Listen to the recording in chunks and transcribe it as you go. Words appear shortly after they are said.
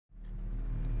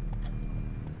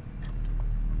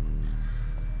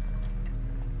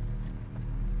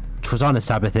'Twas on a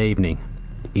Sabbath evening,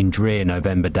 in drear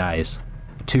November days,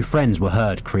 two friends were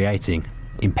heard creating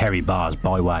in Perry Bar's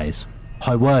byways.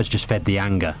 High words just fed the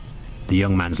anger, the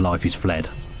young man's life is fled.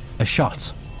 A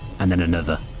shot, and then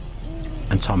another,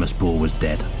 and Thomas Ball was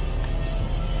dead.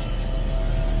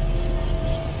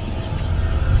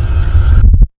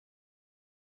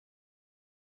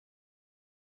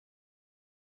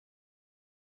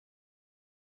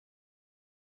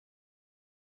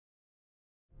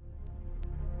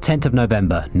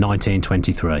 November 10th,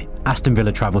 1923. Aston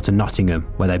Villa travelled to Nottingham,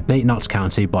 where they beat Notts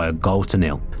County by a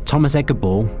 1-0. Thomas Edgar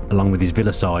Ball, along with his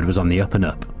Villa side, was on the up and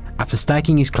up. After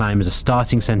staking his claim as a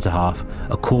starting centre-half,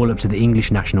 a call-up to the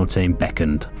English national team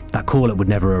beckoned. That call-up would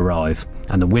never arrive,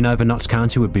 and the win over Notts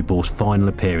County would be Ball's final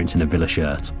appearance in a Villa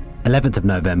shirt.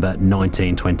 November 11th,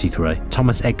 1923.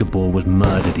 Thomas Edgar Ball was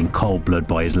murdered in cold blood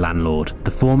by his landlord,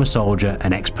 the former soldier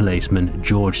and ex-policeman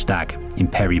George Stagg, in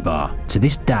Perry Bar. To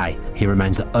this day, he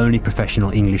remains the only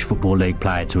professional English Football League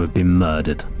player to have been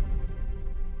murdered.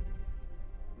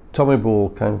 Tommy Ball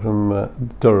came from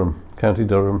Durham, County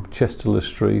Durham, Chesterless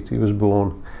Street. He was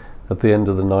born at the end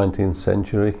of the 19th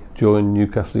century, joined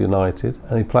Newcastle United,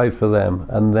 and he played for them,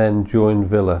 and then joined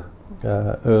Villa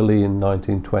early in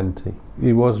 1920.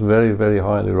 He was very, very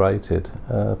highly rated.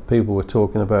 People were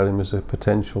talking about him as a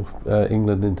potential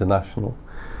England international.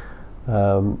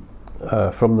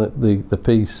 From the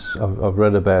piece I've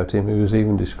read about him, he was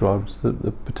even described as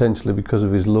potentially because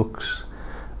of his looks.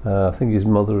 I think his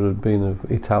mother had been of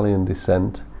Italian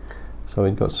descent, so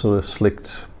he'd got sort of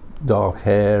slicked dark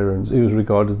hair, and he was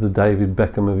regarded as the David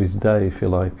Beckham of his day, if you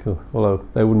like, although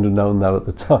they wouldn't have known that at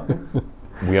the time.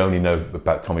 We only know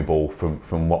about Tommy Ball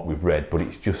from what we've read, but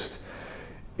it's just,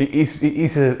 it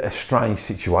is a strange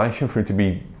situation for him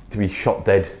to be shot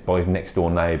dead by his next door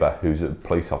neighbour, who's a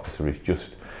police officer. It's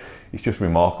just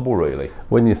remarkable, really.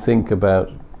 When you think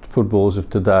about footballers of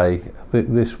today,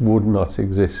 this would not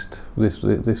exist. This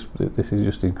is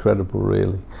just incredible,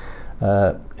 really.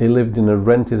 He lived in a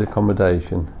rented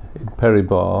accommodation in Perry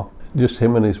Bar, just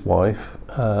him and his wife,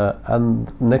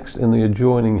 and next in the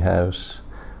adjoining house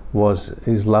was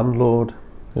his landlord,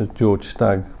 George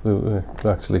Stagg, who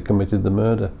actually committed the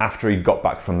murder. After he got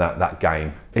back from that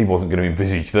game, he wasn't going to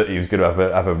envisage that he was going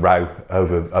to have a row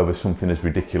over something as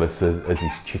ridiculous as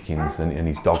his chickens and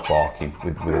his dog barking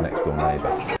with a next door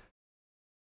neighbour.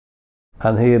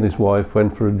 And he and his wife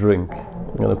went for a drink,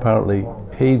 and apparently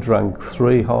he drank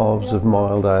 3 halves of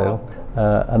mild ale,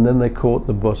 and then they caught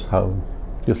the bus home,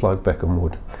 just like Beckham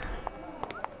would.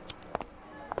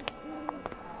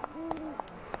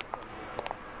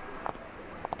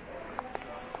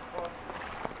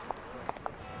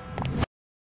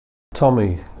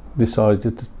 Tommy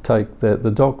decided to take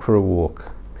the dog for a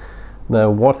walk.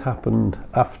 Now, what happened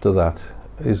after that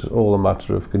is all a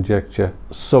matter of conjecture.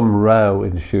 Some row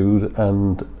ensued,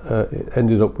 and it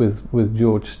ended up with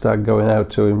George Stagg going out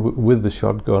to him with the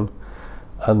shotgun,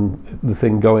 and the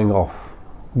thing going off.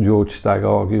 George Stagg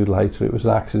argued later it was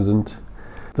an accident.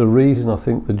 The reason I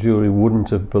think the jury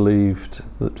wouldn't have believed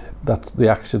that the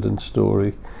accident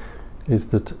story is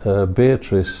that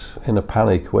Beatrice, in a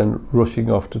panic, went rushing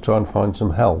off to try and find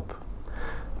some help,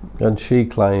 and she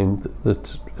claimed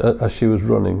that as she was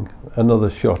running, another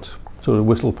shot sort of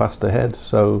whistled past her head,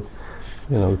 so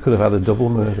we could have had a double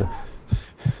murder.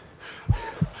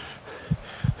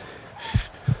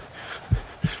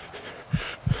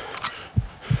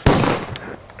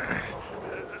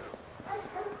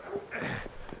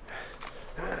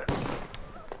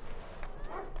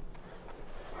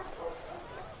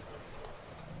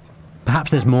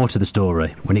 Perhaps there's more to the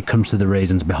story when it comes to the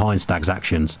reasons behind Stagg's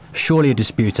actions. Surely a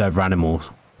dispute over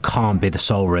animals can't be the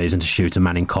sole reason to shoot a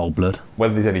man in cold blood.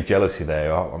 Whether there's any jealousy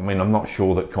there, I mean, I'm not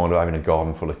sure that kind of having a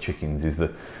garden full of chickens is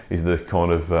the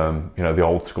kind of the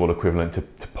old school equivalent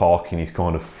to parking his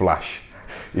kind of flash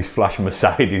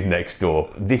Mercedes next door.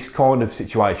 This kind of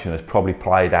situation has probably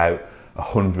played out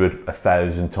 100,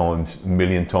 1,000 times,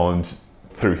 1,000,000 times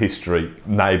through history.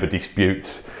 Neighbour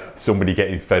disputes, somebody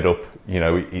getting fed up,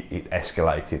 it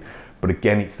escalated. But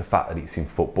again, it's the fact that it's in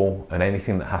football, and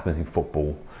anything that happens in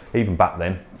football, even back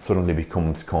then, suddenly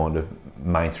becomes kind of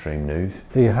mainstream news.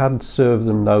 He had served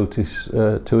them notice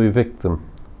to evict them,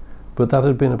 but that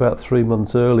had been about 3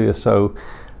 months earlier, so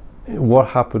what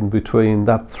happened between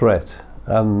that threat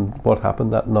and what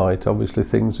happened that night, obviously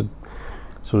things had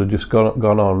sort of just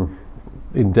gone on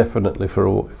indefinitely for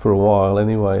a while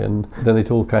anyway, and then it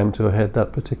all came to a head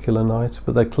that particular night.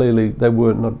 But they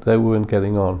weren't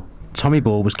getting on. Tommy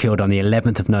Ball was killed on the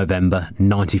 11th of November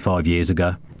 95 years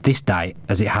ago. This date,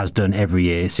 as it has done every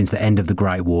year since the end of the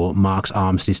Great War, marks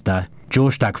Armistice Day.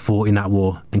 George Stagg fought in that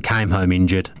war and came home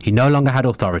injured. He no longer had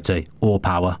authority or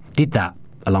power. Did that,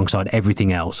 alongside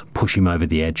everything else, push him over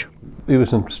the edge. He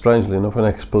was, strangely enough, an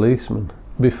ex-policeman.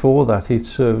 Before that, he'd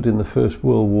served in the First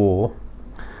World War,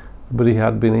 but he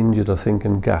had been injured, I think,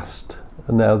 and gassed.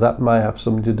 And now that may have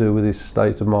something to do with his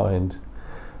state of mind,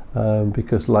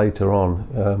 because later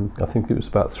on, I think it was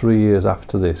about 3 years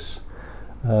after this,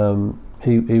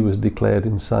 he was declared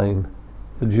insane.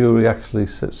 The jury actually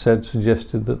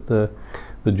suggested that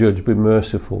the judge be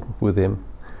merciful with him,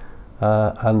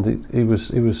 and he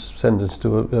was sentenced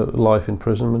to a life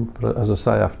imprisonment. But as I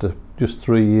say, after just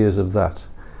 3 years of that,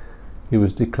 he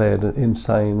was declared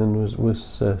insane and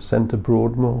was sent to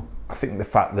Broadmoor. I think the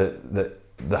fact that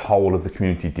the whole of the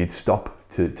community did stop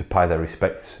to pay their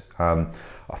respects.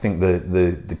 I think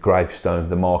the gravestone,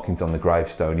 the markings on the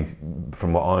gravestone, is,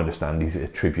 from what I understand, is a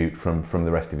tribute from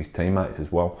the rest of his teammates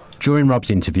as well. During Rob's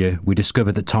interview, we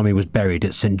discovered that Tommy was buried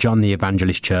at St John the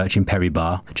Evangelist Church in Perry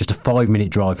Bar, just a 5-minute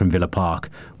drive from Villa Park.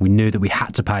 We knew that we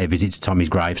had to pay a visit to Tommy's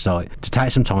gravesite to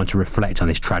take some time to reflect on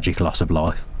this tragic loss of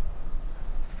life.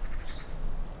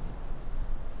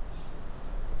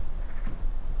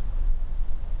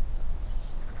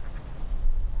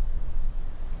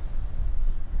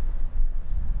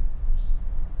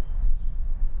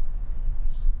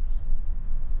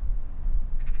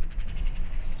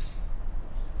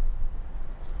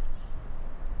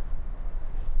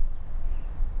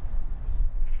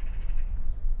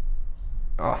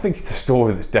 I think it's a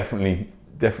story that's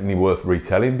definitely worth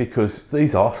retelling, because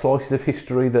these are slices of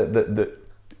history that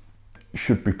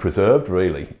should be preserved,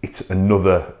 really. It's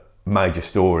another major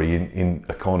story in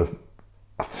a kind of,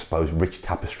 I suppose, rich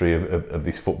tapestry of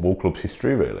this football club's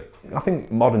history, really. I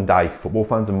think modern day football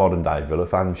fans and modern day Villa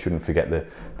fans shouldn't forget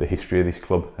the history of this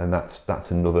club, and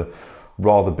that's another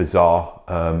rather bizarre,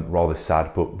 rather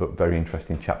sad, but very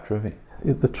interesting chapter of it.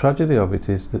 The tragedy of it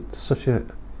is that such a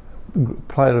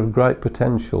player of great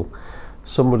potential,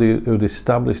 somebody who'd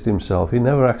established himself, he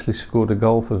never actually scored a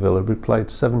goal for Villa, but he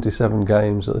played 77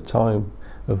 games at the time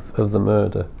of the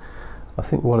murder. I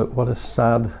think what a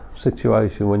sad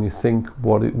situation when you think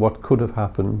what could have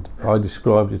happened. I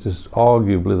described it as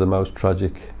arguably the most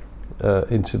tragic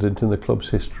incident in the club's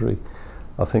history.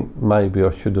 I think maybe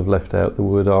I should have left out the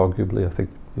word arguably. I think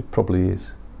it probably is.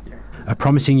 A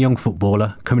promising young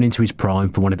footballer coming into his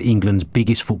prime for one of England's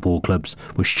biggest football clubs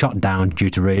was shot down due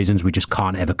to reasons we just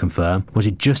can't ever confirm. Was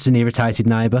it just an irritated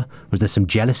neighbour? Was there some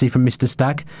jealousy from Mr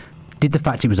Stagg? Did the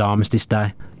fact it was Armistice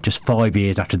Day, just 5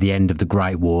 years after the end of the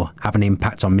Great War, have an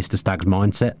impact on Mr Stagg's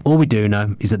mindset? All we do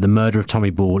know is that the murder of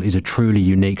Tommy Ball is a truly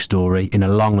unique story in a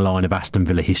long line of Aston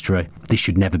Villa history. This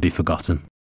should never be forgotten.